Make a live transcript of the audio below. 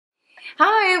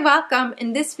Hi, welcome.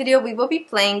 In this video we will be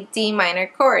playing D minor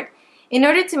chord. In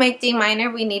order to make D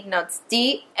minor we need notes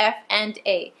D, F, and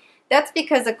A. That's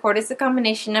because a chord is a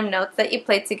combination of notes that you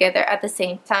play together at the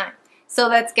same time. So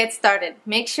let's get started.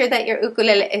 Make sure that your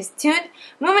ukulele is tuned,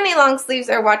 move any long sleeves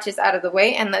or watches out of the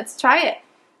way, and let's try it.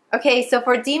 Okay, so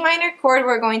for D minor chord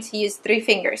we're going to use 3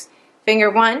 fingers. Finger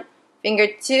 1, finger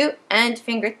 2, and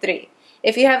finger 3.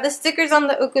 If you have the stickers on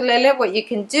the ukulele, what you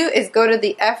can do is go to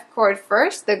the F chord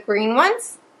first, the green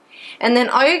ones, and then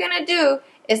all you're going to do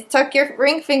is tuck your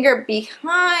ring finger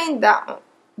behind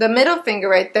the middle finger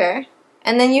right there,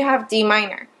 and then you have D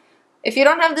minor. If you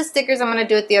don't have the stickers, I'm going to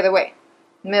do it the other way.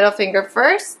 Middle finger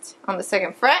first on the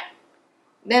 2nd fret,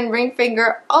 then ring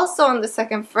finger also on the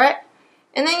 2nd fret,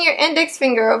 and then your index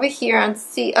finger over here on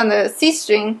the C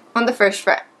string on the 1st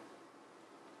fret.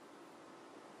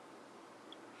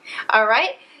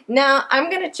 Alright, now I'm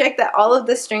going to check that all of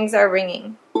the strings are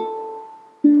ringing.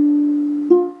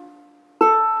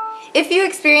 If you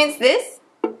experience this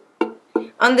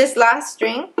on this last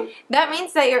string, that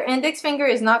means that your index finger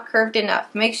is not curved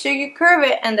enough. Make sure you curve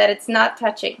it and that it's not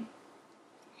touching.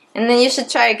 And then you should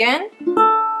try again,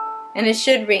 and it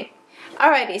should ring.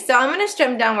 Alrighty, so I'm going to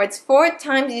strum downwards 4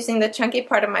 times using the chunky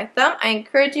part of my thumb. I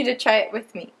encourage you to try it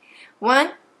with me.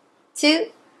 1,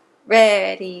 2,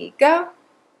 ready, go.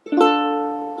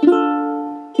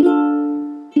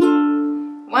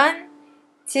 1,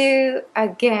 2,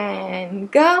 again,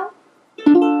 go.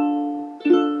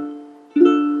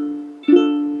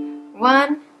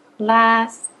 1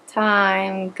 last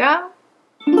time, go.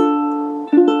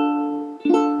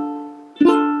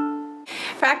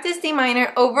 Practice D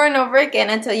minor over and over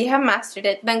again until you have mastered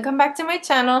it. Then come back to my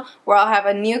channel where I'll have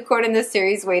a new chord in the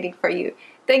series waiting for you.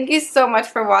 Thank you so much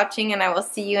for watching, and I will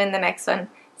see you in the next one.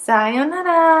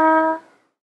 Sayonara!